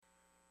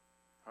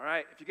All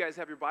right, if you guys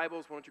have your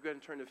Bibles, why don't you go ahead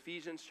and turn to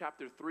Ephesians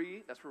chapter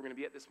 3. That's where we're going to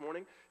be at this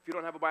morning. If you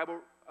don't have a Bible,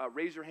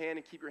 raise your hand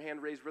and keep your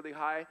hand raised really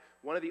high.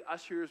 One of the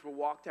ushers will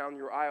walk down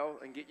your aisle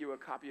and get you a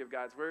copy of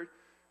God's Word.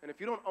 And if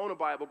you don't own a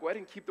Bible, go ahead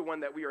and keep the one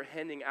that we are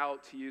handing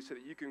out to you so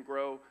that you can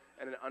grow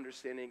in an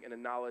understanding and a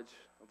knowledge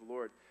of the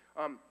Lord.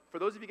 For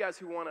those of you guys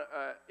who want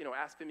to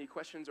ask Femi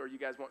questions, or you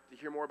guys want to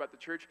hear more about the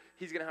church,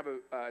 he's going to have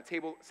a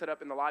table set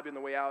up in the lobby on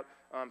the way out.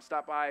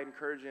 Stop by,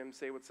 encourage him,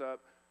 say what's up,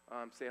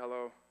 say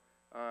hello.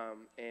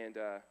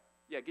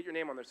 Get your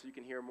name on there so you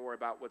can hear more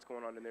about what's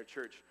going on in their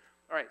church.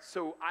 All right,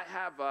 so I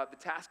have the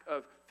task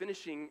of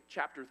finishing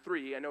chapter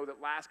 3. I know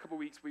that last couple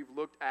weeks we've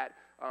looked at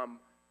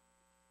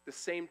the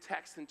same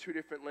text in two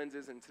different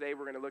lenses, and today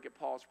we're going to look at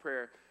Paul's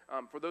prayer.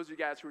 For those of you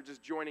guys who are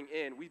just joining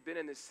in, we've been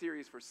in this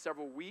series for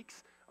several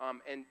weeks,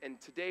 and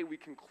today we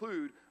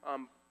conclude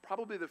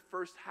probably the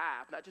first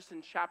half, not just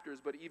in chapters,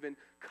 but even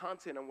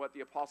content on what the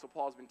Apostle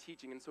Paul has been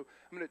teaching. And so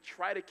I'm going to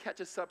try to catch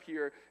us up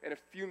here in a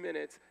few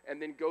minutes and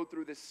then go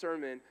through this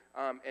sermon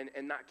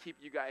and not keep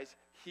you guys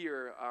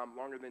here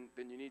longer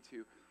than you need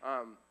to,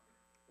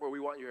 or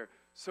we want you here.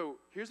 So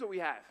here's what we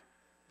have.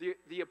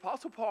 The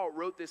Apostle Paul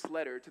wrote this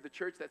letter to the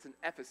church that's in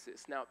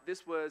Ephesus. Now,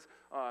 this was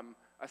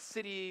a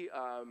city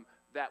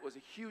that was a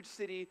huge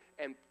city,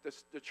 and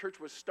the church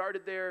was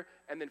started there.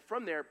 And then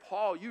from there,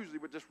 Paul usually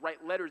would just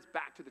write letters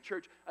back to the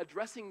church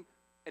addressing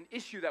an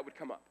issue that would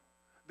come up.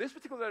 This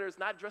particular letter is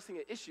not addressing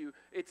an issue.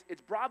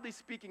 It's broadly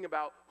speaking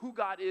about who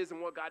God is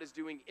and what God is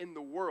doing in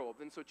the world.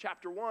 And so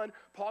chapter 1,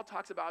 Paul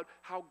talks about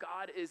how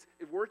God is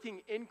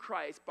working in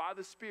Christ by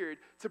the Spirit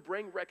to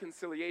bring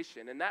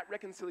reconciliation. And that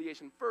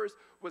reconciliation first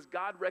was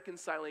God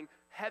reconciling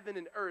heaven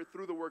and earth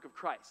through the work of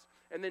Christ.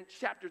 And then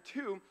chapter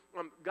 2,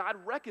 God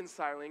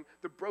reconciling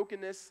the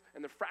brokenness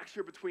and the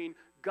fracture between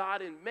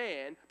God and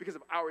man because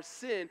of our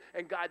sin,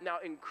 and God now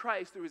in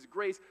Christ through his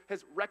grace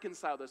has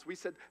reconciled us. We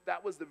said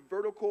that was the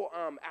vertical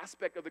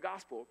aspect of the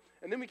gospel.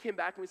 And then we came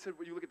back and we said,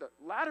 when you look at the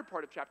latter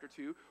part of chapter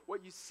 2,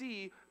 what you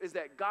see is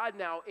that God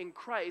now in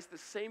Christ, the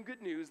same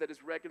good news that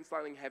is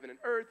reconciling heaven and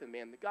earth and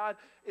man to God,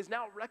 is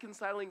now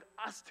reconciling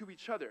us to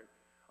each other.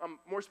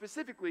 More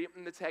specifically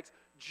in the text,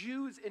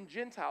 Jews and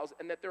Gentiles,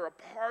 and that they're a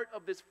part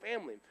of this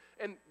family.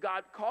 And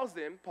God calls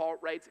them, Paul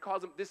writes,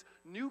 calls them this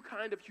new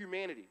kind of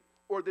humanity,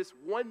 or this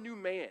one new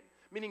man,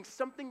 meaning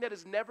something that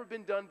has never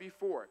been done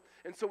before.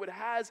 And so it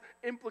has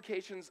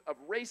implications of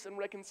race and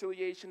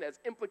reconciliation,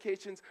 has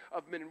implications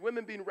of men and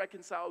women being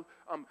reconciled,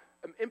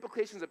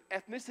 implications of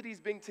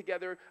ethnicities being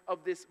together,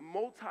 of this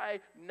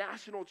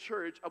multinational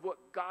church, of what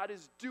God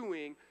is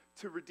doing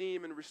to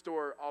redeem and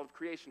restore all of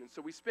creation. And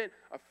so we spent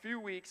a few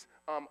weeks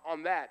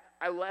on that.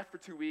 I left for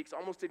 2 weeks,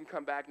 almost didn't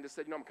come back, and just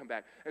said, I'm going to come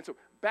back. And so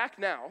back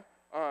now,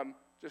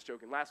 just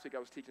joking, last week I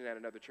was teaching at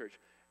another church.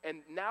 And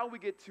now we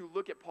get to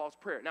look at Paul's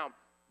prayer. Now,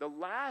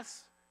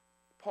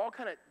 Paul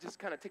kind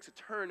of takes a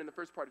turn in the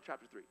first part of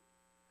chapter 3.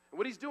 And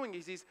what he's doing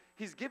is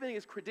he's giving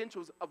his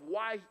credentials of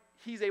why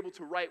he's able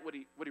to write what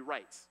he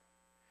writes.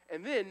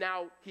 And then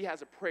now he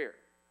has a prayer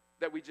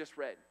that we just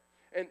read.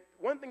 And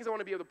one of the things I want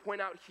to be able to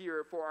point out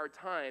here for our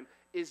time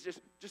is just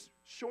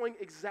showing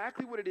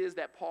exactly what it is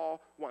that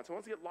Paul wants. I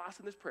want to get lost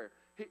in this prayer.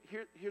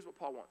 Here's what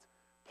Paul wants.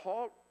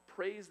 Paul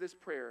prays this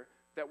prayer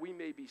that we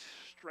may be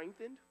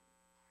strengthened,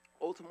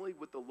 ultimately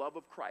with the love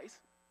of Christ,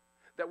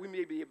 that we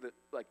may be able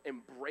to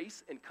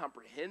embrace and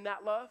comprehend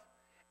that love,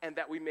 and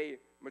that we may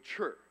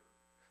mature.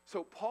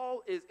 So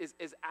Paul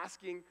is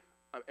asking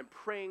and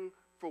praying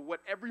for what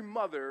every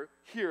mother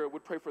here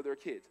would pray for their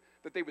kids,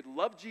 that they would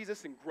love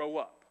Jesus and grow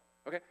up.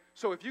 Okay,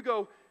 so if you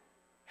go,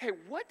 hey,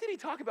 what did he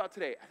talk about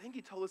today? I think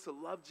he told us to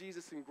love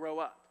Jesus and grow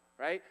up,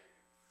 right?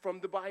 From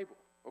the Bible,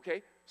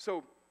 okay?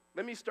 So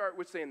let me start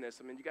with saying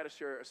this. I mean, you got to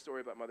share a story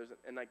about mothers,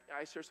 and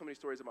I share so many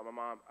stories about my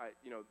mom.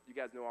 You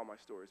guys know all my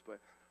stories, but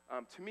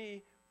to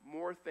me,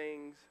 more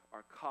things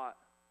are caught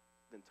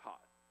than taught.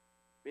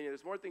 Meaning,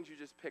 there's more things you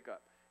just pick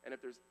up, and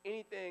if there's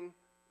anything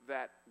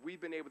that we've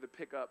been able to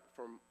pick up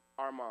from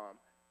our mom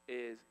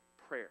is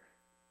prayer,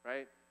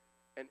 right?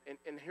 And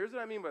here's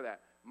what I mean by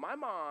that. My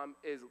mom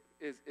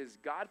is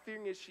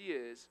God-fearing as she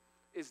is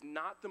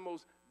not the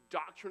most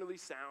doctrinally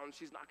sound.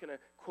 She's not going to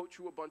quote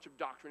you a bunch of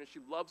doctrine. And she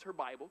loves her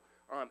Bible,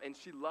 and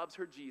she loves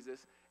her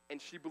Jesus,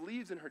 and she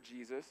believes in her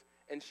Jesus,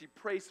 and she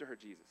prays to her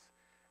Jesus.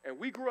 And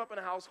we grew up in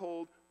a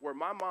household where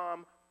my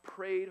mom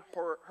prayed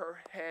her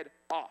head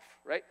off,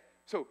 right?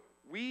 So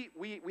we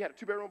had a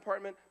 2-bedroom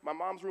apartment. My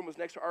mom's room was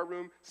next to our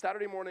room.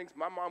 Saturday mornings,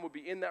 my mom would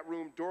be in that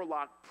room, door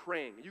locked,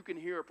 praying. You can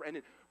hear her praying.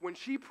 And when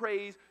she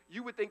prays,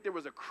 you would think there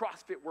was a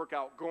CrossFit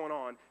workout going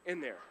on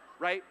in there,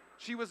 right?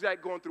 She was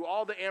going through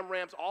all the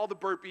AMRAPs, all the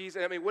burpees,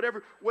 and I mean,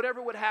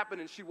 whatever would happen,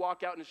 and she'd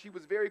walk out, and she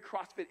was very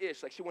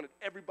CrossFit-ish, like she wanted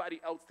everybody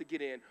else to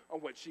get in on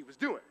what she was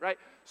doing, right?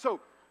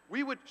 So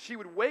she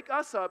would wake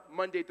us up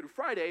Monday through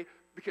Friday,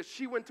 because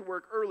she went to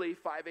work early,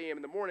 5 a.m.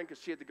 in the morning,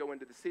 because she had to go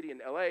into the city in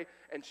L.A.,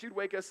 and she'd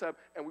wake us up,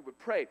 and we would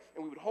pray,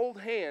 and we would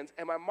hold hands,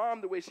 and my mom,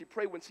 the way she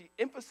prayed, when she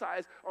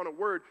emphasized on a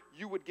word,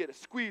 you would get a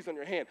squeeze on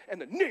your hand, and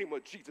the name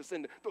of Jesus,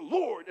 and the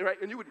Lord, right?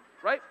 And you would,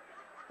 right?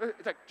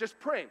 It's like just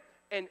praying.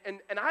 And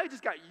I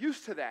just got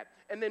used to that.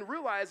 And then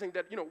realizing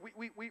that,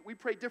 we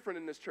pray different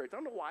in this church. I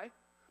don't know why,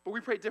 but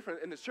we pray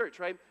different in this church,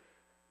 right?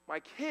 My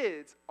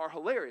kids are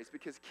hilarious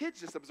because kids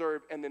just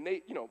observe and then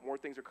they, more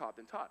things are caught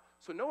than taught.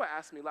 So Noah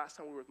asked me last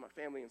time we were with my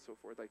family and so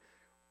forth, like,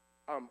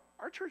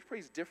 our church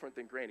prays different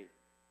than Granny.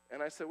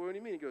 And I said, well, what do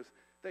you mean? He goes,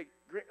 like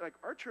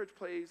our church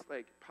plays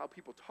like how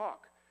people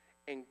talk.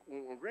 And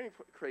when Granny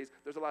prays,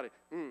 there's a lot of,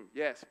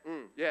 yes,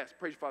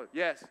 praise your Father,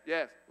 yes,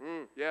 yeah,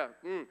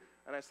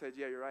 And I said,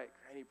 yeah, you're right.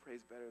 Granny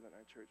prays better than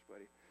our church,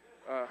 buddy.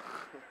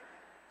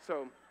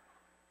 So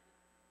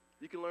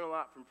you can learn a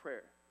lot from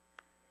prayer.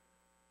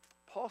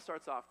 Paul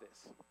starts off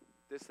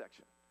this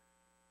section,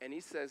 and he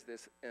says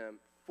this,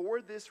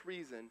 for this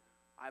reason,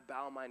 I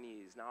bow my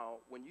knees. Now,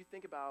 when you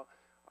think about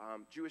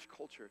Jewish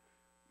culture,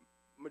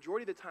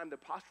 majority of the time, the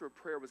posture of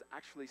prayer was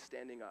actually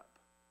standing up.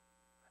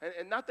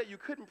 And not that you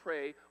couldn't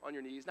pray on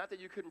your knees, not that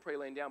you couldn't pray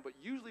laying down, but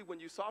usually when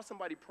you saw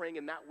somebody praying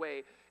in that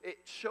way, it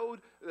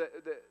showed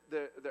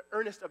the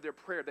earnest of their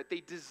prayer, that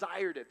they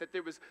desired it, that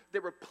they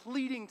were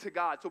pleading to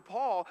God. So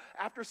Paul,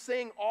 after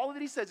saying all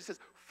that he says,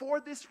 for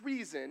this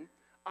reason,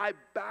 I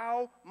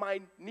bow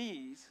my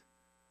knees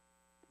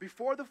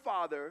before the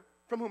Father,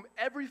 from whom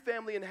every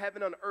family in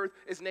heaven and on earth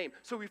is named.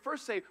 So we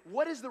first say,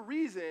 what is the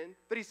reason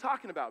that he's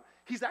talking about?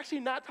 He's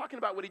actually not talking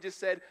about what he just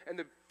said in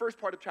the first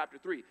part of chapter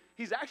 3.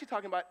 He's actually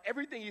talking about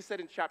everything he said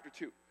in chapter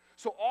 2.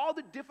 So all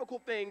the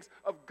difficult things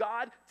of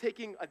God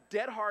taking a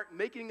dead heart,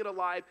 making it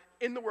alive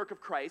in the work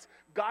of Christ,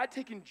 God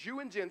taking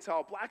Jew and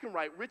Gentile, black and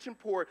white, rich and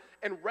poor,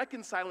 and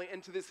reconciling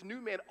into this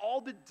new man,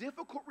 all the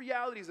difficult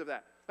realities of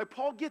that. Like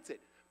Paul gets it.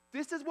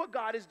 This is what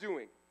God is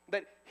doing.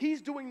 That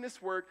he's doing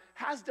this work,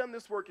 has done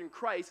this work in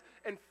Christ,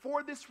 and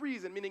for this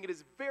reason, meaning it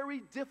is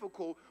very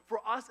difficult for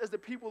us as the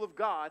people of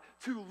God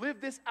to live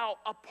this out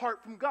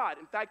apart from God.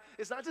 In fact,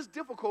 it's not just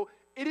difficult,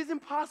 it is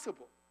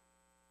impossible.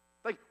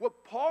 Like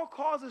what Paul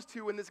calls us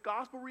to in this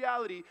gospel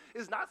reality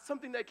is not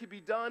something that can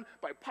be done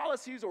by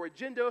policies or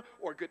agenda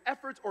or good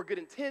efforts or good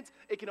intent.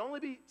 It can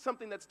only be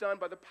something that's done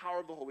by the power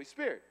of the Holy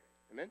Spirit.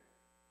 Amen?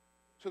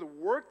 So the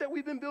work that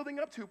we've been building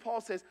up to,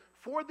 Paul says,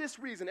 for this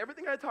reason,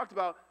 everything I talked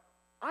about,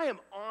 I am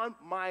on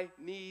my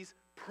knees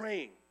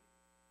praying.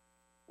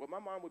 What my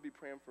mom would be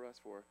praying for us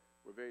for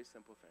were very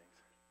simple things.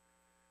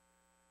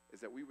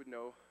 Is that we would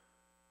know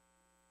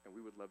and we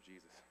would love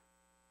Jesus.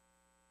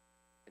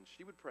 And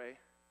she would pray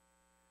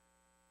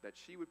that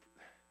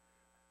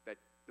that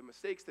the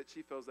mistakes that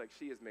she feels like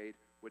she has made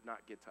would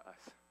not get to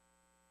us.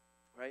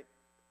 Right?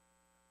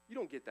 You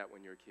don't get that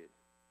when you're a kid.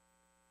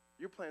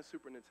 You're playing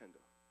Super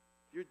Nintendo.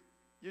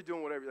 You're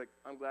doing whatever. You're like,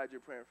 I'm glad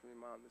you're praying for me,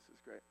 Mom. This is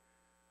great.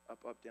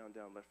 Up, down,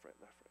 left, right,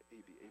 A,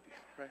 B,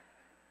 right?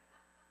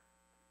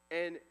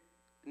 And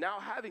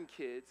now having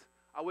kids,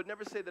 I would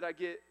never say that I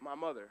get my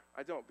mother.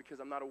 I don't, because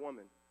I'm not a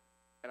woman.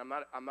 And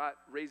I'm not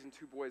raising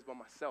two boys by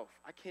myself.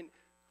 I can't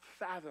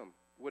fathom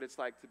what it's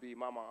like to be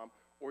my mom,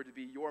 or to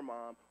be your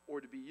mom,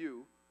 or to be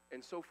you,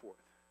 and so forth.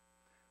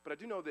 But I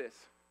do know this.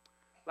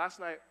 Last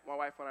night, my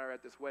wife and I were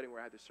at this wedding where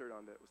I had this shirt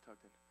on that was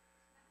tucked in.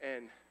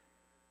 And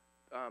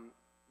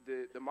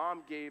the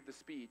mom gave the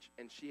speech,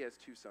 and she has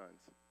two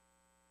sons.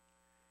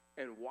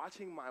 And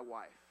watching my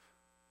wife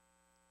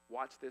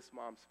watch this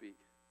mom speak,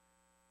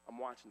 I'm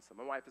watching some.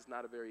 My wife is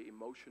not a very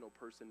emotional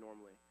person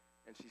normally,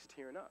 and she's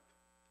tearing up.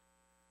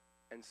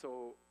 And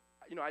so,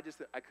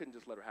 I couldn't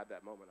just let her have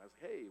that moment. I was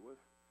like, hey,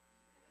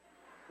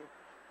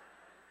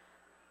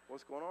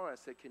 what's going on? I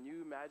said, can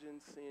you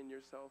imagine seeing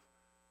yourself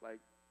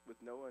like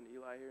with Noah and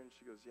Eli here? And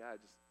she goes, yeah,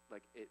 just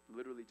like it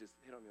literally just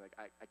hit on me. Like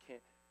I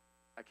can't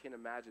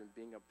imagine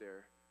being up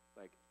there.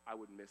 Like I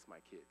would miss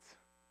my kids,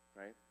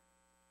 right?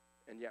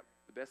 And yet,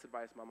 the best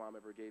advice my mom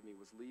ever gave me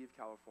was leave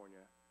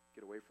California,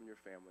 get away from your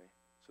family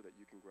so that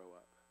you can grow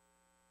up.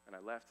 And I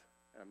left,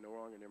 and I'm no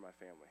longer near my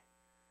family.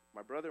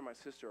 My brother and my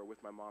sister are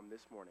with my mom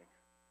this morning,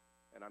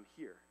 and I'm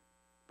here.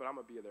 But I'm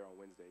going to be there on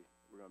Wednesday.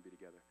 We're going to be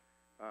together.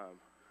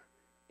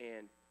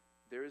 And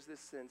there is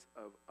this sense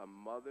of a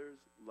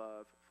mother's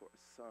love for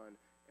a son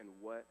and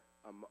what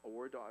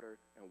or daughter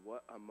and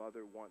what a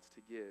mother wants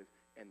to give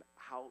and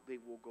how they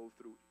will go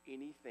through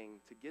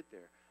anything to get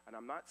there. And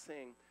I'm not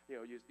saying,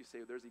 you say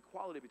there's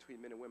equality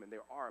between men and women.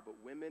 There are, but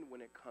women, when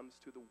it comes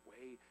to the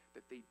way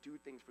that they do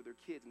things for their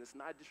kids, and it's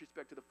not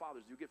disrespect to the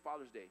fathers. You get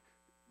Father's Day.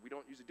 We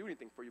don't usually do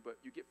anything for you, but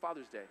you get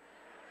Father's Day.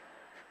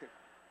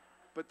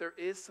 But there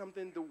is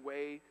something the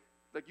way,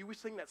 like you were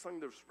singing that song,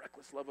 there's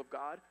reckless love of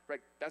God, right?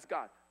 That's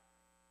God.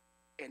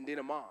 And then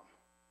a mom.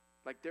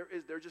 Like there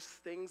are just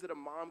things that a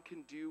mom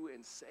can do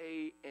and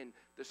say and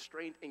the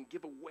strength and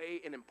give away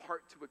and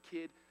impart to a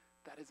kid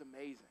that is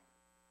amazing.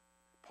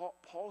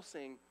 Paul's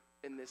saying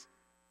in this,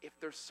 if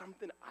there's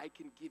something I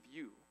can give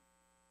you,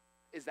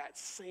 is that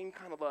same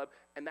kind of love,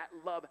 and that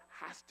love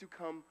has to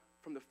come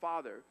from the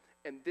Father.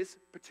 And this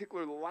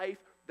particular life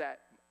that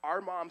our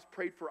moms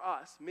prayed for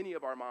us, many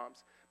of our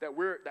moms,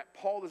 that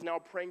Paul is now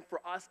praying for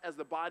us as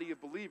the body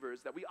of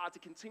believers, that we ought to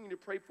continue to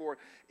pray for,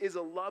 is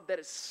a love that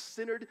is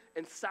centered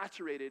and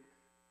saturated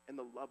in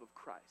the love of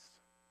Christ.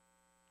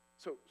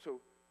 So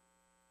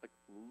like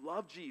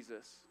love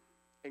Jesus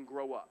and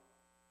grow up.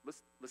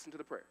 Listen to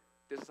the prayer.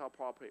 This is how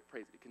Paul prays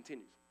it. It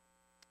continues.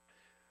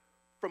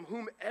 From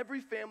whom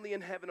every family in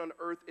heaven and on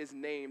earth is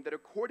named, that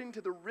according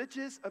to the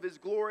riches of his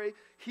glory,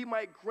 he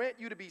might grant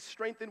you to be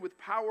strengthened with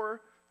power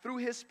through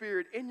his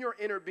Spirit in your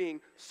inner being,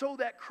 so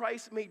that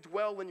Christ may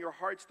dwell in your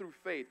hearts through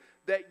faith,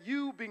 that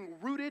you, being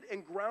rooted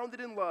and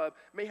grounded in love,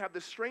 may have the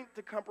strength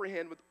to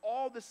comprehend with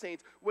all the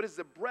saints what is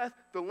the breadth,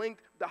 the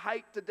length, the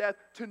height, the depth,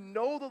 to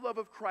know the love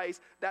of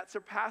Christ that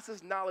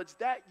surpasses knowledge,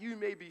 that you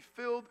may be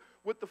filled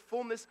with the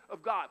fullness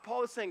of God.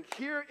 Paul is saying,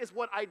 here is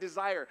what I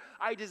desire.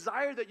 I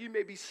desire that you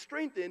may be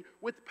strengthened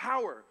with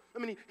power. I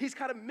mean, he's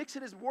kind of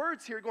mixing his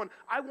words here, going,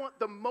 I want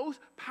the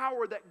most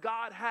power that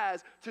God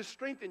has to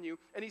strengthen you.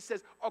 And he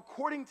says,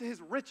 according to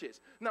his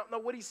riches. Now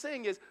what he's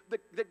saying is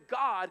that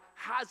God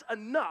has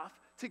enough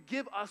to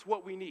give us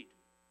what we need.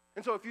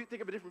 And so if you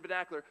think of a different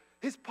vernacular,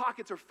 his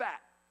pockets are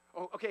fat.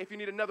 Oh, okay, if you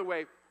need another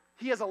way,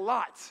 he has a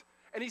lot.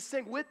 And he's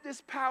saying with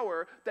this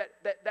power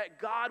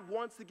that God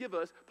wants to give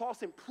us, Paul's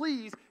saying,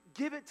 please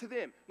give it to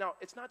them. Now,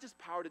 it's not just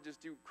power to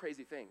just do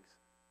crazy things.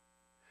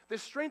 The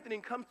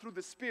strengthening comes through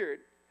the Spirit,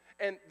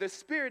 and the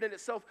Spirit in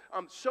itself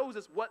shows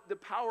us what the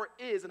power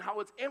is and how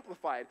it's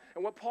amplified.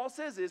 And what Paul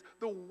says is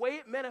the way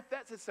it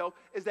manifests itself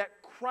is that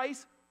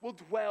Christ will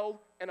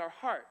dwell in our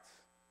hearts.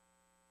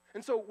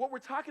 And so what we're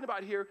talking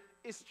about here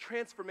is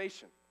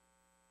transformation.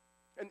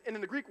 And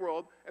in the Greek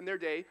world, in their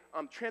day,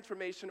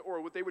 transformation,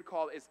 or what they would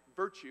call is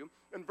virtue.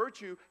 And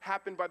virtue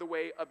happened by the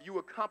way of you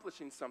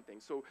accomplishing something.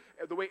 So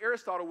the way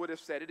Aristotle would have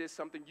said it is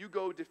something, you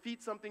go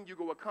defeat something, you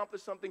go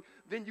accomplish something,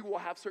 then you will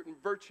have certain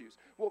virtues.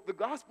 Well, the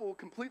gospel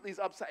completely is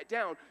upside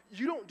down.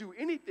 You don't do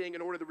anything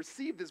in order to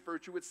receive this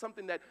virtue. It's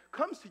something that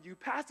comes to you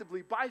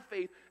passively by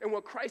faith in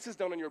what Christ has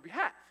done on your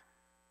behalf.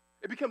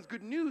 It becomes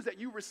good news that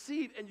you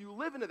receive and you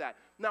live into that.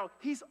 Now,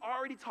 he's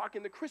already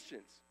talking to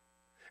Christians.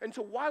 And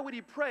so why would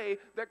he pray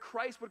that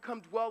Christ would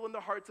come dwell in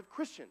the hearts of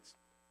Christians?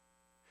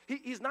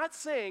 He's not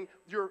saying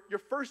your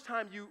first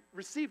time you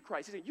receive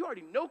Christ. He's saying you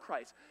already know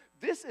Christ.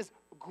 This is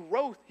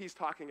growth he's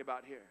talking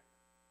about here.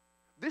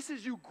 This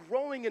is you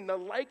growing in the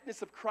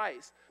likeness of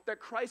Christ, that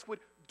Christ would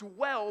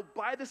dwell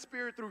by the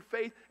Spirit through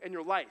faith in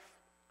your life.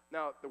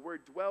 Now, the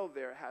word dwell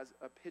there has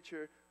a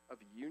picture of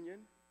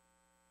union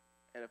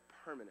and of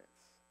permanence,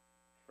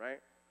 right?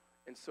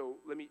 And so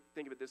let me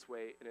think of it this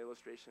way, an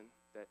illustration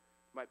that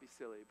might be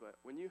silly, but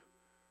when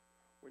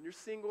you're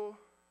single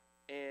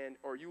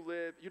or you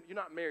live, you're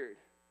not married.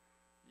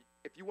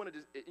 If you want to,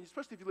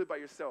 especially if you live by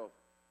yourself,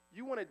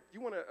 you want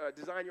to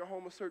design your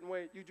home a certain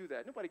way. You do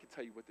that. Nobody can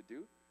tell you what to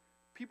do.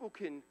 People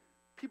can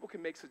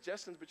make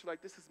suggestions, but you're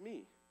like, this is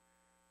me.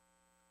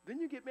 Then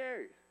you get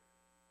married.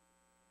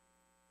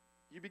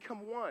 You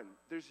become one.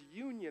 There's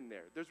union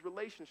there. There's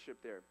relationship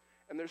there.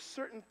 And there's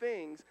certain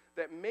things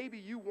that maybe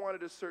you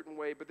wanted a certain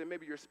way, but then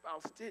maybe your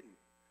spouse didn't.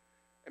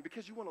 And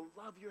because you want to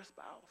love your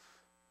spouse,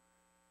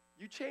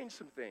 you change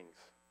some things,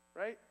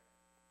 right?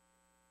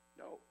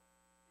 No.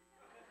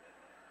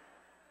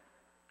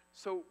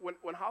 So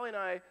when Holly and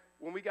I,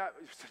 when we got,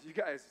 you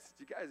guys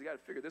got to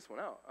figure this one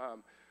out.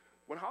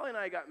 When Holly and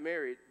I got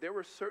married, there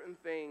were certain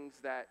things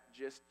that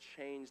just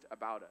changed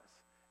about us.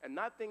 And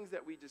not things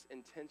that we just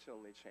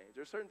intentionally changed.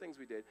 There are certain things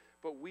we did,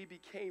 but we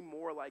became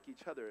more like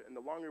each other. And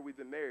the longer we've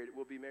been married,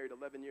 we'll be married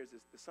 11 years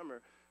this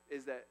summer,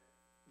 is that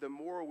the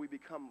more we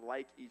become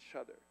like each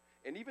other.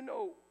 And even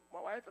though my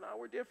wife and I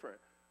were different,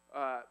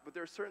 but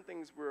there are certain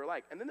things we're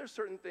alike. And then there's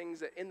certain things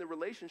that in the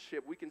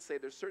relationship, we can say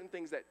there's certain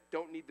things that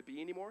don't need to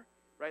be anymore,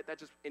 right?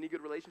 That's just any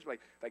good relationship.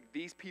 Like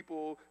these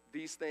people,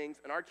 these things.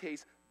 In our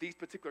case, these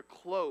particular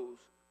clothes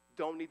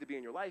don't need to be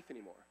in your life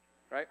anymore,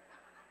 right?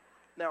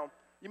 Now,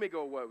 you may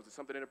go, what, was it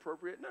something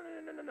inappropriate? No.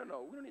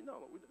 We don't need,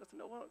 that's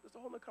a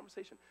whole other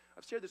conversation.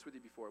 I've shared this with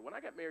you before. When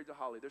I got married to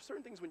Holly, there's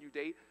certain things when you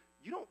date,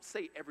 you don't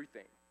say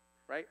everything,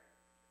 right?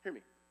 Hear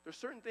me. There's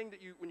certain things that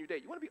when you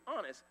date, you want to be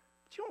honest,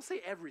 but you don't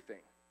say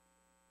everything.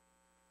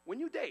 When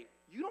you date,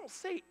 you don't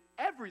say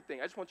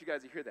everything. I just want you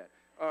guys to hear that.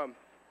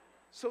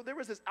 So there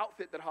was this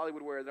outfit that Holly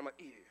would wear that I'm like,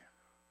 ew.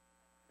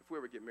 If we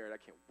ever get married, I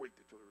can't wait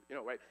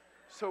to, right?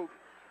 So,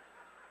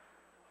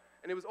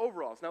 and it was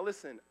overalls. Now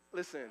listen.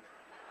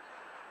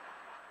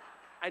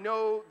 I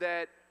know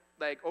that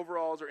like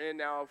overalls are in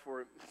now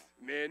for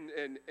men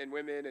and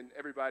women and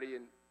everybody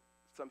and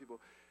some people.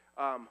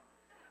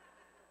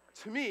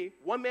 To me,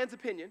 one man's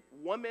opinion,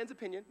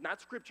 not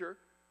scripture,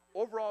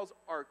 overalls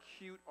are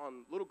cute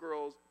on little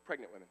girls,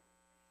 pregnant women.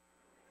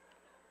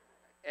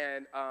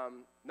 And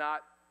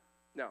not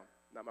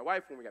my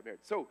wife when we got married.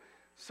 So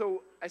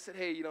I said,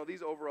 hey,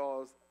 these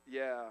overalls,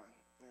 yeah,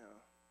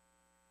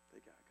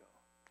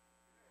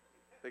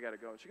 they gotta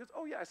go. And she goes,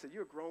 oh yeah. I said,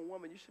 you're a grown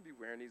woman, you should be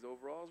wearing these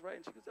overalls, right?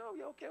 And she goes, oh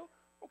yeah, okay,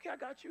 I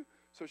got you.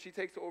 So she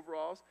takes the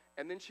overalls,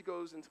 and then she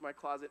goes into my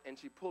closet, and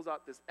she pulls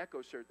out this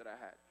Echo shirt that I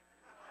had.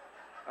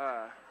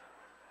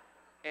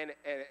 And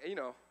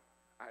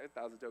I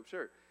thought it was a dope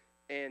shirt.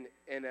 And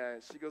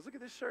she goes, look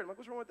at this shirt. I'm like,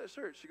 what's wrong with that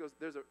shirt? She goes,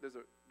 there's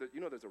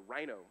a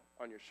rhino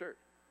on your shirt.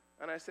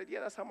 And I said, yeah,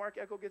 that's how Mark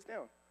Echo gets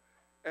down.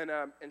 And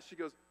she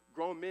goes,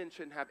 grown men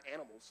shouldn't have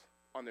animals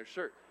on their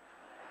shirt.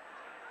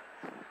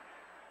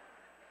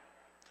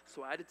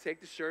 So I had to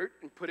take the shirt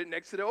and put it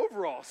next to the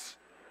overalls.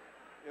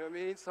 You know what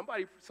I mean?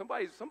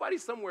 Somebody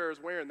somewhere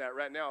is wearing that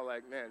right now.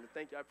 Like, man,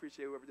 thank you. I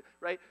appreciate whoever did.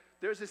 Right?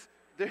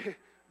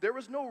 There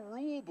was no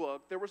rule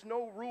book. There was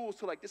no rules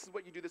to like, this is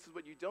what you do, this is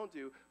what you don't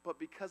do. But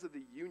because of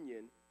the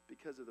union,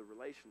 because of the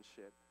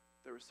relationship,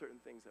 there were certain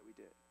things that we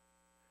did.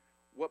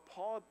 What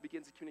Paul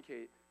begins to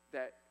communicate,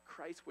 that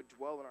Christ would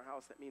dwell in our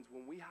house, that means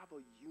when we have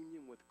a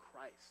union with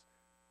Christ,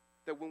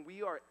 that when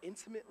we are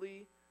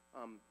intimately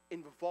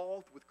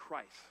involved with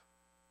Christ,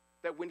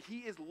 that when he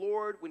is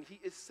Lord, when he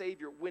is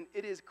Savior, when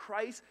it is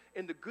Christ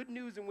and the good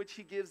news in which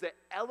he gives that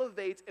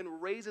elevates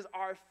and raises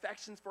our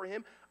affections for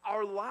him,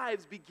 our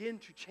lives begin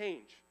to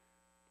change.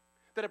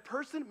 That a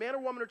person, man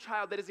or woman or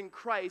child that is in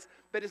Christ,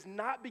 that is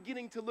not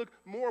beginning to look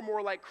more and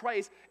more like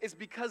Christ, is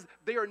because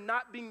they are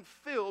not being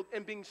filled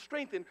and being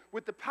strengthened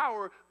with the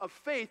power of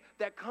faith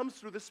that comes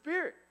through the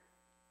Spirit.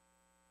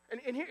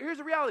 And here's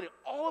the reality.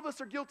 All of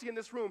us are guilty in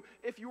this room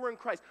if you were in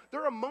Christ.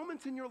 There are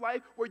moments in your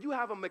life where you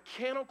have a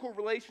mechanical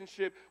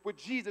relationship with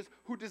Jesus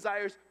who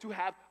desires to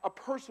have a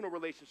personal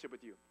relationship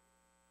with you.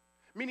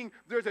 Meaning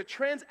there's a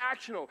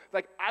transactional,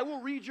 like I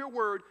will read your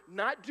word,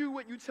 not do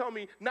what you tell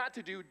me not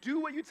to do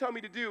what you tell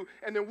me to do,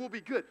 and then we'll be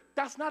good.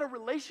 That's not a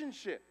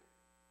relationship.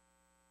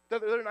 The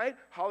other night,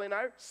 Holly and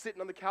I are sitting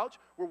on the couch.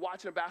 We're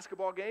watching a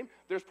basketball game.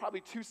 There's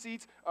probably 2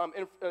 seats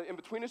in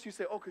between us. You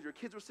say, oh, because your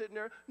kids were sitting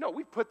there. No,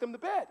 we put them to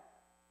bed.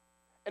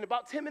 And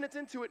about 10 minutes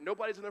into it,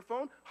 nobody's on their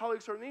phone. Holly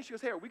looks over at me, she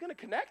goes, hey, are we going to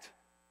connect?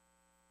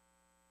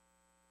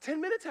 10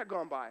 minutes had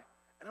gone by.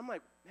 And I'm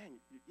like, man,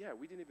 yeah,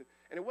 we didn't even.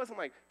 And it wasn't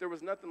like, there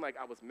was nothing like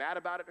I was mad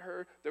about it at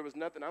her. There was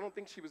nothing, I don't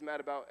think she was mad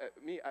about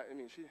me. I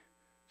mean, she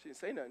didn't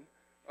say nothing,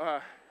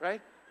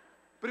 right?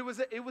 But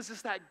it was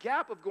just that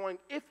gap of going,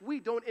 if we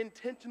don't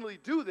intentionally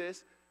do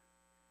this,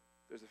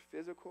 there's a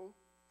physical,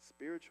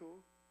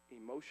 spiritual,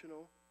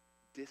 emotional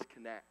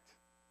disconnect.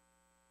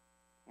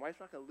 My wife's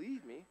not going to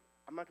leave me.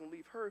 I'm not going to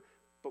leave her,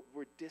 but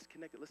we're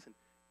disconnected. Listen,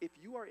 if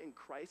you are in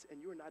Christ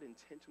and you're not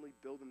intentionally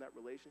building that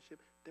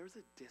relationship, there's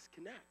a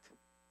disconnect.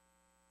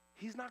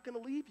 He's not going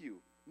to leave you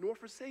nor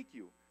forsake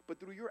you, but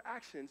through your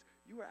actions,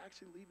 you are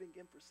actually leaving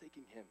and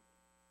forsaking him.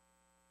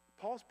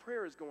 Paul's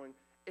prayer is going,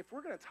 if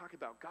we're going to talk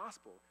about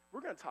gospel,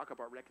 we're going to talk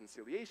about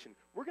reconciliation,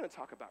 we're going to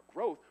talk about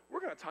growth,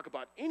 we're going to talk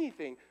about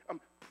anything,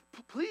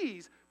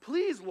 please,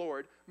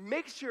 Lord,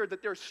 make sure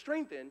that they're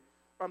strengthened,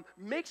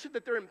 make sure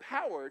that they're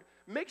empowered,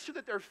 make sure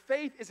that their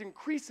faith is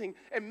increasing,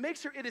 and make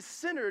sure it is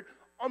centered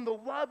on the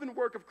love and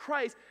work of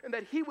Christ, and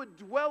that he would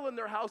dwell in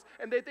their house,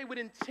 and that they would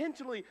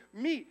intentionally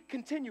meet,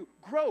 continue,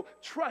 grow,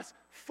 trust,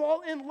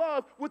 fall in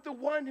love with the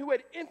one who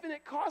at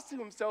infinite cost to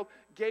himself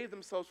gave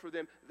themselves for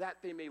them, that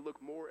they may look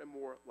more and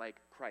more like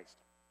Christ.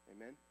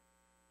 Amen?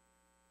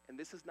 And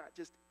this is not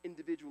just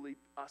individually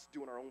us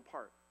doing our own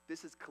part.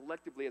 This is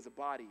collectively as a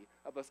body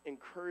of us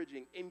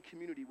encouraging in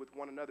community with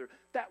one another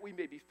that we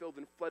may be filled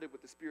and flooded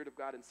with the Spirit of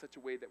God in such a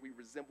way that we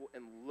resemble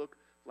and look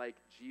like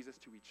Jesus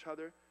to each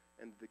other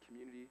and the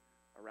community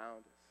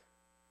around us.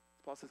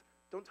 Paul says,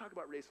 don't talk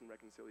about race and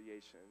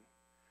reconciliation.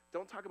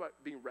 Don't talk about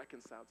being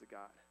reconciled to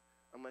God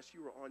unless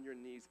you are on your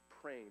knees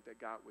praying that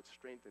God would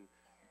strengthen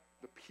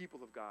the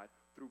people of God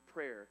through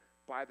prayer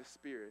by the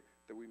Spirit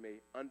that we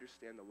may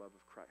understand the love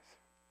of Christ.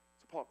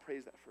 So Paul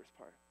prays that first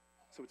part.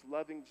 So it's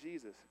loving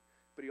Jesus,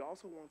 but he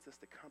also wants us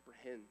to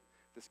comprehend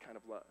this kind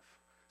of love.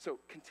 So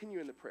continue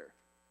in the prayer.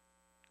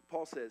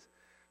 Paul says,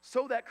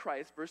 so that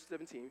Christ, verse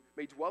 17,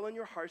 may dwell in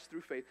your hearts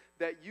through faith,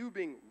 that you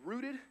being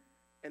rooted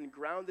and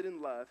grounded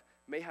in love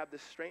may have the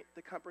strength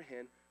to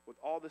comprehend with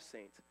all the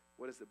saints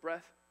what is the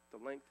breadth, the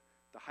length,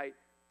 the height,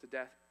 the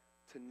depth,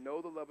 to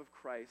know the love of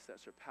Christ that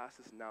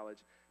surpasses knowledge,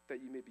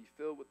 that you may be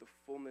filled with the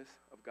fullness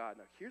of God.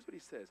 Now, here's what he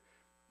says.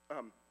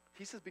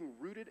 He says being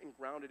rooted and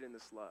grounded in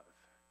this love.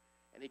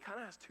 And he kind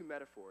of has 2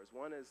 metaphors.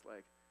 One is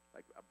like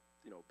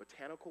a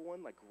botanical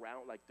one, like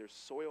ground, like there's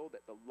soil,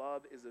 that the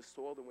love is the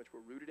soil in which we're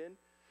rooted in.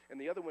 And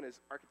the other one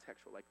is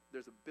architectural, like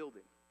there's a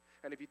building.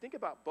 And if you think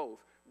about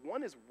both,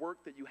 one is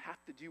work that you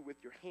have to do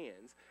with your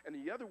hands, and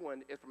the other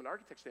one is, from an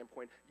architect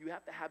standpoint, you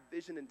have to have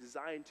vision and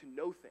design to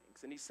know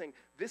things. And he's saying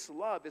this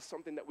love is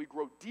something that we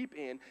grow deep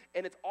in,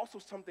 and it's also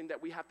something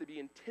that we have to be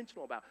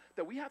intentional about,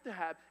 that we have to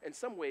have, in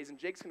some ways, and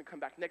Jake's going to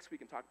come back next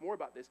week and talk more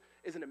about this,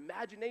 is an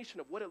imagination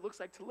of what it looks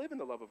like to live in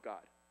the love of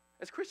God.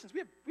 As Christians, we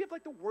have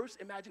like the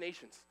worst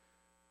imaginations.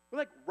 We're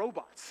like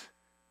robots,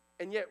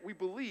 and yet we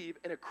believe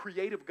in a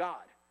creative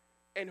God,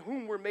 in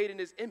whom we're made in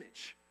his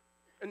image.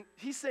 And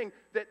he's saying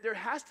that there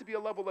has to be a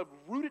level of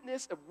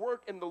rootedness of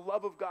work in the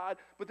love of God,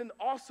 but then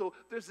also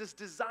there's this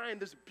design,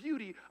 this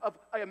beauty of,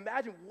 I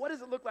imagine, what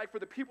does it look like for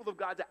the people of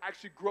God to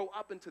actually grow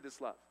up into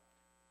this love?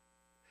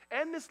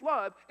 And this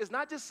love is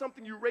not just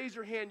something you raise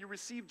your hand, you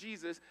receive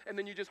Jesus, and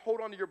then you just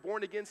hold on to your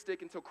born-again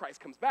stick until Christ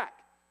comes back.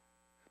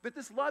 But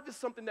this love is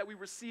something that we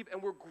receive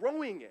and we're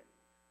growing in.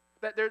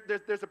 That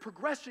there's a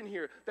progression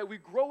here, that we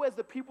grow as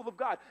the people of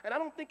God. And I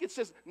don't think it's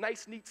just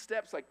nice, neat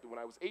steps, like when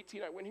I was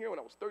 18, I went here, when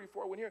I was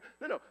 34, I went here.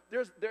 No,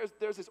 there's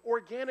this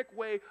organic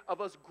way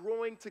of us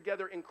growing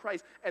together in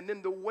Christ. And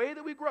then the way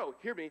that we grow,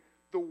 hear me,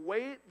 the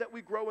way that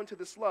we grow into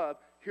this love,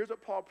 here's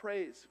what Paul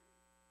prays.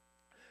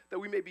 that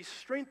we may be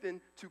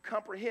strengthened to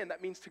comprehend.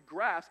 That means to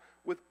grasp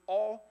with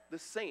all the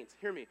saints.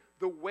 Hear me.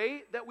 The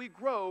way that we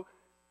grow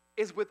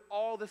is with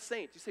all the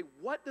saints. You say,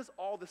 what does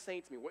all the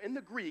saints mean? Well, in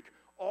the Greek,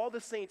 all the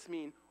saints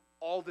mean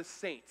all the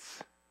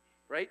saints,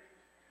 right?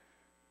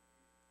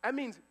 That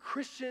means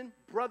Christian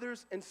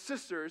brothers and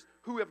sisters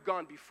who have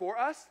gone before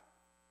us,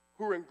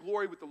 who are in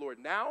glory with the Lord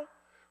now,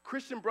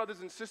 Christian brothers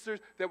and sisters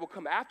that will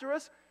come after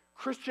us,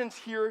 Christians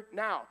here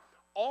now.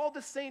 All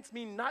the saints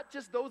mean not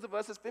just those of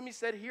us, as Femi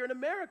said, here in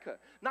America,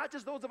 not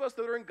just those of us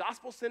that are in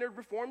gospel-centered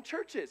Reformed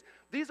churches.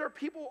 These are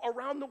people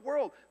around the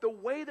world. The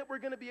way that we're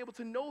going to be able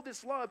to know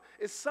this love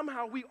is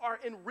somehow we are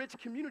in rich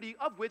community,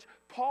 of which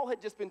Paul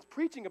had just been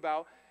preaching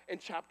about in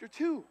chapter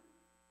 2.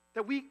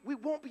 That we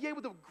won't be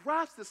able to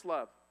grasp this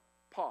love.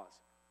 Pause.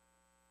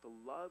 The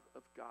love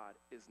of God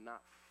is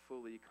not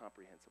fully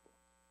comprehensible.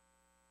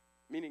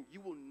 Meaning you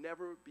will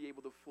never be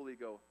able to fully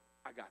go,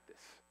 I got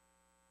this.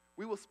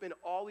 We will spend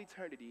all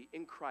eternity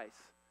in Christ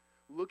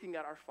looking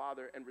at our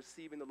Father and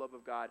receiving the love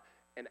of God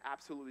and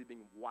absolutely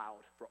being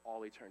wowed for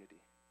all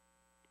eternity.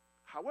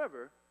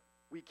 However,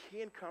 we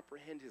can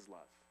comprehend his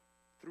love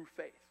through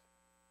faith.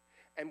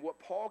 And what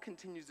Paul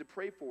continues to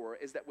pray for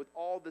is that with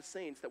all the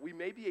saints, that we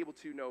may be able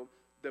to know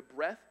the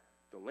breadth,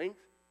 the length,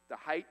 the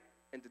height,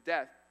 and the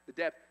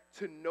depth,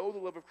 to know the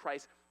love of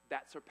Christ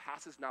that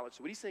surpasses knowledge.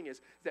 So what he's saying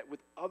is that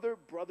with other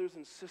brothers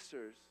and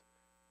sisters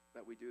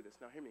that we do this.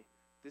 Now hear me.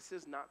 This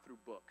is not through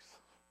books.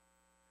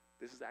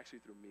 This is actually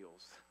through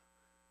meals.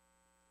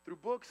 Through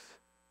books,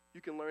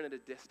 you can learn at a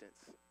distance,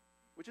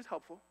 which is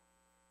helpful.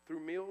 Through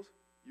meals,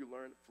 you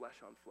learn flesh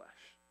on flesh.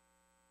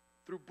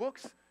 Through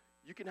books,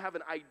 you can have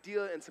an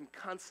idea and some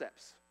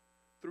concepts.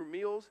 Through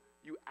meals,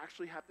 you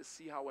actually have to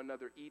see how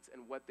another eats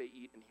and what they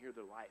eat and hear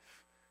their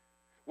life.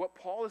 What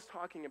Paul is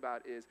talking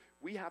about is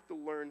we have to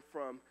learn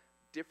from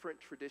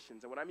different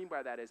traditions. And what I mean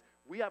by that is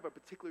we have a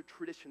particular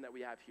tradition that we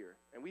have here,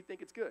 and we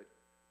think it's good,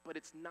 but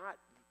it's not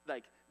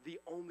like the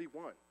only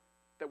one.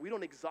 That we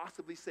don't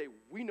exhaustively say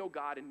we know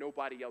God and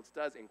nobody else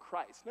does in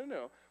Christ.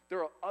 No.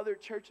 There are other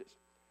churches.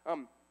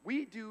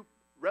 We do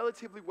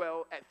relatively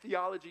well at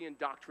theology and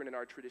doctrine in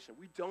our tradition.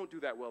 We don't do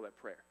that well at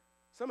prayer.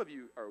 Some of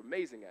you are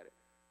amazing at it.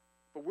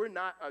 But we're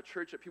not a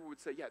church that people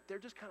would say, yeah, they're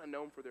just kind of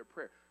known for their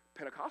prayer.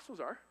 Pentecostals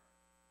are.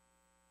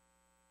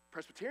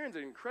 Presbyterians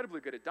are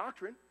incredibly good at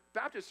doctrine.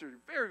 Baptists are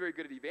very, very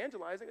good at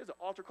evangelizing. There's an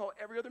altar call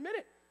every other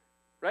minute,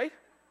 right?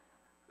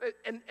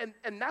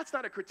 And that's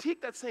not a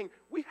critique. That's saying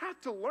we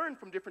have to learn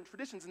from different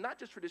traditions, and not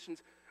just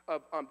traditions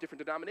of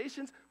different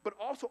denominations, but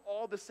also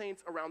all the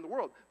saints around the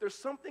world. There's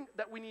something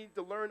that we need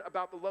to learn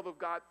about the love of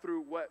God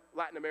through what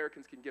Latin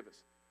Americans can give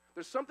us.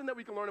 There's something that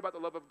we can learn about the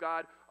love of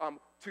God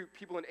to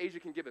people in Asia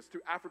can give us,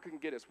 through Africa can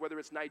get us, whether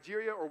it's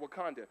Nigeria or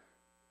Wakanda,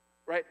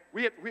 right?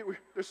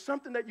 There's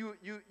something that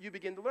you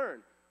begin to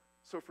learn.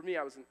 So for me,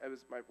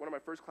 one of my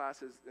first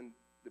classes in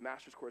the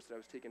master's course that I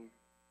was taking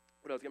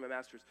when I was getting my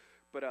master's,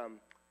 but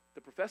the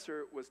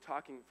professor was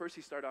talking. First,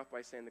 he started off by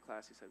saying in the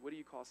class, he said, what do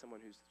you call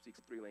someone who speaks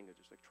 3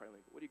 languages, like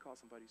trilingual? What do you call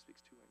somebody who speaks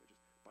 2 languages,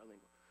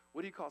 bilingual?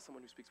 What do you call someone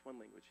who speaks 1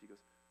 language? He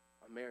goes,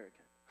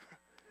 American,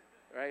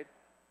 right?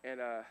 And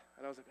I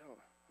was like, oh,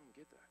 I don't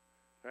get that,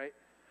 right?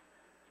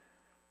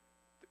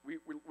 We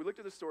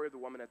looked at the story of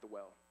the woman at the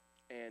well,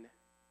 and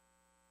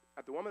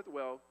at the woman at the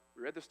well,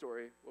 we read the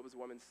story, what was the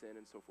woman's sin,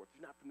 and so forth. If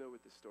you're not familiar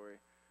with this story,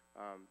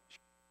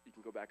 you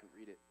can go back and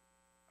read it.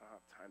 I don't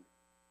have time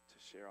to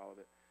share all of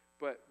it.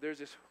 But there's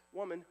this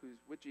woman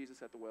who's with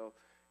Jesus at the well,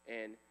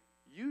 and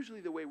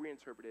usually the way we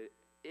interpret it,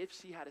 if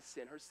she had a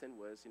sin, her sin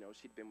was,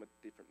 she'd been with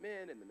different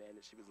men, and the man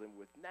that she was living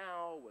with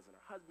now wasn't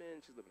her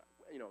husband. She's living,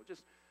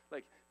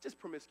 just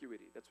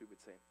promiscuity. That's what we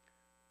would say.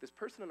 This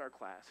person in our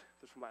class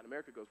that's from Latin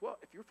America goes, well,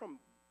 if you're from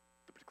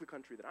the particular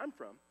country that I'm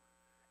from,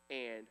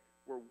 and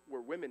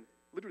where women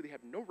literally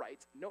have no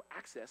rights, no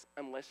access,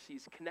 unless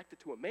she's connected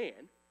to a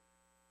man,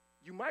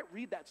 you might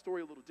read that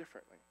story a little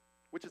differently,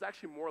 which is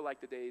actually more like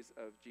the days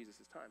of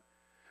Jesus' time.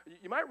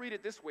 You might read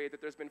it this way,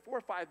 that there's been 4 or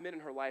 5 men in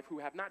her life who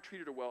have not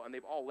treated her well, and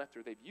they've all left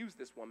her. They've used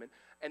this woman,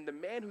 and the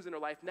man who's in her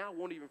life now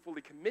won't even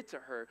fully commit to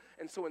her,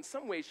 and so in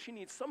some ways, she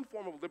needs some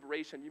form of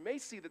liberation. You may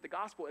see that the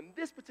gospel in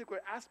this particular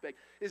aspect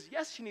is,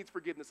 yes, she needs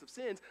forgiveness of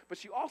sins, but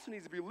she also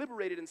needs to be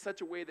liberated in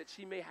such a way that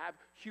she may have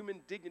human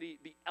dignity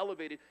be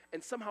elevated,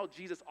 and somehow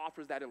Jesus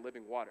offers that in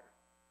living water.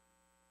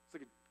 It's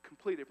like a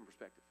completely different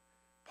perspective.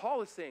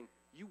 Paul is saying,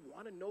 you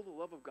want to know the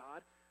love of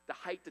God? The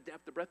height, the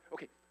depth, the breadth.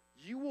 Okay,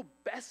 you will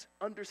best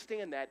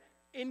understand that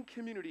in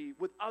community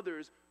with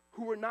others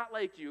who are not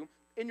like you,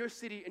 in your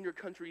city, in your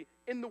country,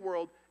 in the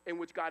world in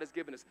which God has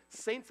given us.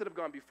 Saints that have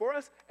gone before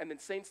us, and then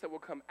saints that will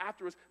come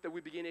after us, that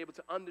we begin able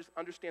to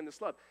understand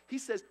this love. He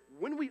says,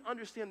 when we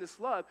understand this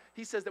love,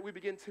 he says that we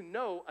begin to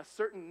know a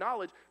certain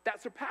knowledge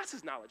that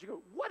surpasses knowledge. You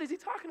go, what is he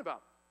talking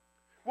about?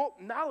 Well,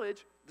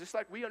 knowledge, just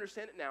like we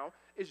understand it now,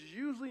 is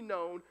usually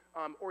known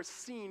or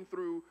seen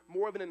through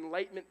more of an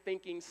enlightenment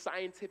thinking,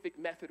 scientific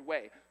method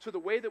way. So the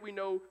way that we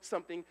know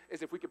something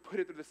is if we could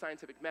put it through the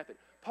scientific method.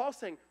 Paul's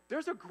saying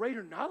there's a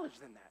greater knowledge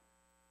than that.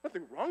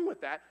 Nothing wrong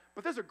with that,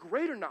 but there's a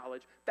greater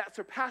knowledge that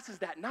surpasses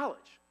that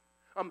knowledge.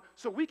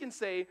 So we can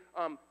say,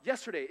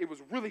 yesterday it was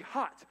really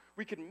hot.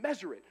 We can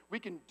measure it. We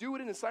can do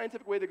it in a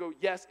scientific way to go,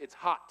 yes, it's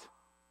hot.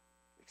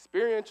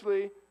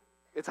 Experientially,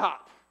 it's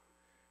hot.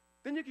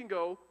 Then you can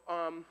go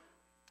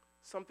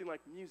something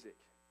like music.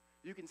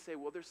 You can say,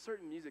 well, there's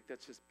certain music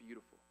that's just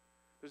beautiful.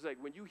 There's like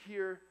when you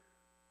hear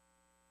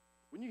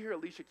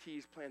Alicia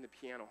Keys playing the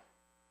piano,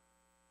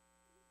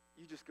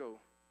 you just go,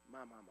 my,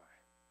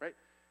 right?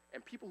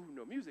 And people who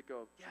know music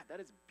go, yeah, that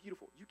is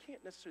beautiful. You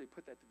can't necessarily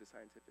put that through the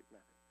scientific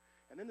method.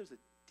 And then there's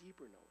a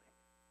deeper knowing,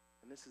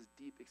 and this is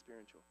deep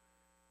experiential.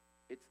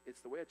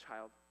 It's the way a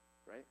child,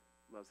 right,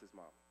 loves his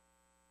mom.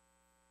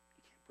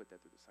 You can't put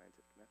that through the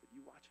scientific method.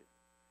 You watch it.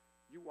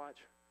 You watch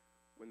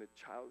when the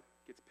child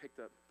gets picked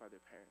up by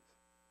their parents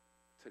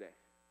today,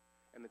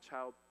 and the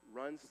child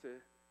runs to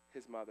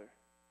his mother,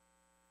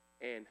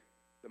 and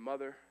the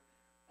mother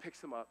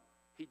picks him up.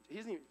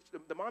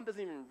 The mom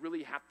doesn't even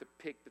really have to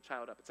pick the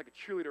child up. It's like a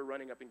cheerleader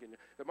running up and getting.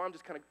 The mom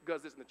just kind of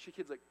does this, and the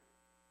kid's like,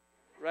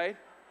 right?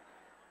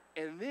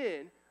 And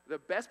then the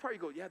best part, you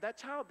go, yeah,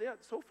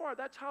 so far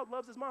that child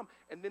loves his mom.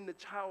 And then the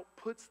child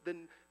puts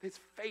his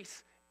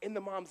face in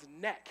the mom's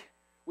neck,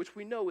 which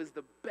we know is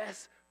the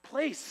best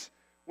place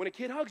when a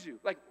kid hugs you,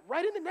 like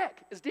right in the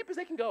neck, as deep as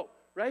they can go,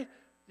 right?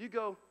 You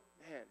go,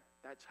 man,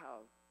 that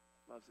child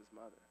loves his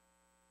mother.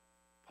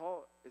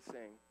 Paul is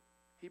saying,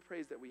 he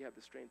prays that we have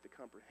the strength to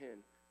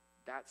comprehend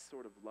that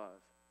sort of love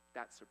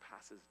that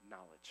surpasses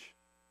knowledge.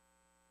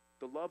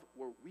 The love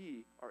where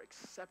we are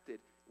accepted,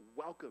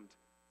 welcomed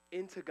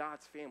into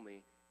God's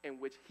family, in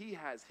which he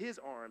has his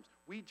arms,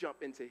 we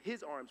jump into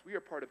his arms, we are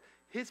part of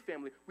his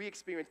family, we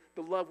experience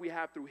the love we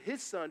have through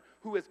his son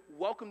who has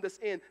welcomed us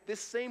in, this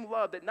same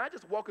love that not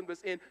just welcomed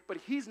us in, but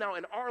he's now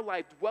in our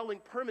life dwelling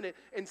permanent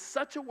in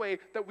such a way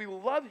that we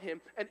love him,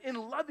 and in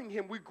loving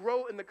him we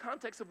grow in the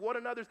context of one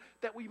another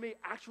that we may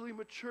actually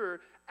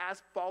mature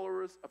as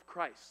followers of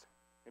Christ.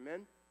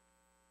 Amen?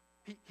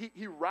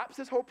 He wraps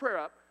his whole prayer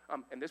up,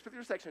 in this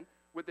particular section,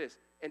 with this,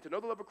 and to know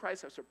the love of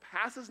Christ that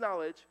surpasses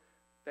knowledge,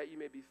 that you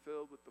may be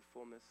filled with the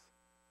fullness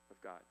of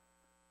God.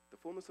 The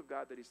fullness of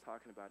God that he's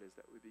talking about is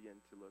that we begin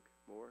to look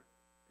more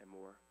and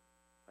more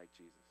like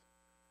Jesus.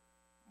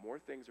 More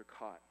things are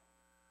caught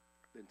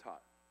than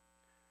taught.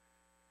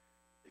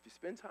 If you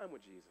spend time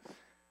with Jesus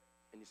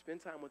and you spend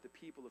time with the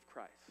people of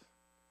Christ,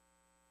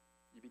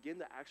 you begin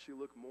to actually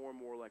look more and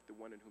more like the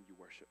one in whom you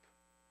worship.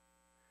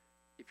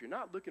 If you're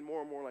not looking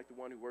more and more like the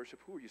one who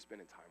worship, who are you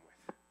spending time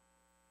with?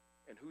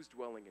 And who's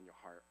dwelling in your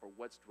heart, or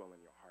what's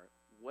dwelling in your heart?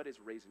 What is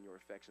raising your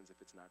affections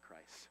if it's not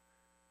Christ?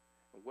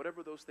 And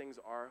whatever those things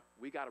are,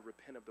 we got to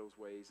repent of those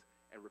ways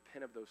and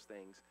repent of those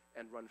things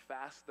and run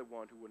fast to the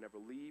one who will never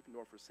leave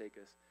nor forsake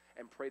us,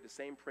 and pray the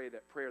same prayer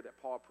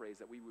that Paul prays,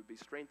 that we would be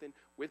strengthened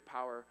with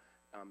power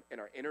in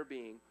our inner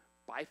being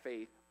by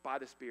faith, by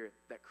the Spirit,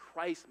 that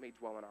Christ may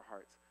dwell in our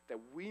hearts, that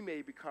we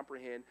may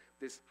comprehend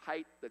this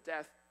height, the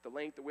depth, the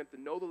length, the width,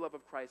 to know the love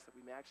of Christ, that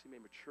we may actually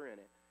mature in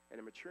it. And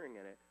in maturing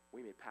in it,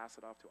 we may pass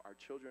it off to our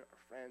children,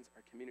 our friends,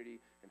 our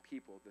community, and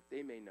people, that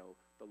they may know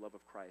the love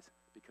of Christ,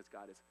 because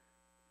God has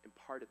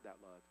imparted that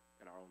love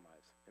in our own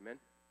lives.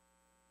 Amen?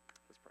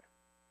 Let's pray.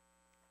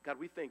 God,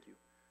 we thank you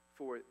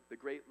for the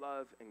great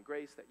love and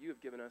grace that you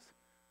have given us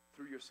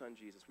through your Son,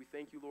 Jesus. We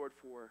thank you, Lord,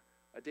 for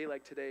a day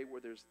like today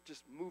where there's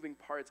just moving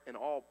parts and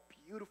all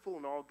beautiful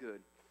and all good.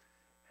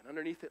 And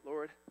underneath it,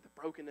 Lord, the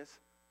brokenness,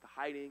 the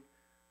hiding,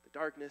 the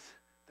darkness,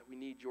 that we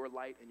need your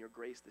light and your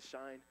grace to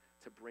shine,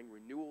 to bring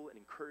renewal and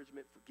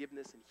encouragement,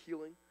 forgiveness and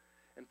healing.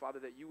 And Father,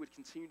 that you would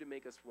continue to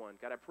make us one.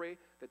 God, I pray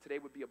that today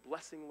would be a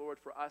blessing, Lord,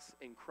 for us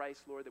in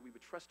Christ, Lord, that we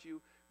would trust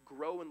you,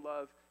 grow in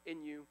love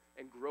in you,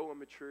 and grow in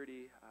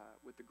maturity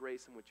with the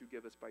grace in which you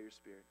give us by your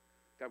Spirit.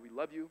 God, we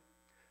love you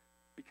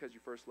because you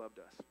first loved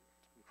us.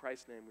 In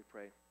Christ's name we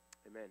pray.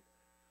 Amen.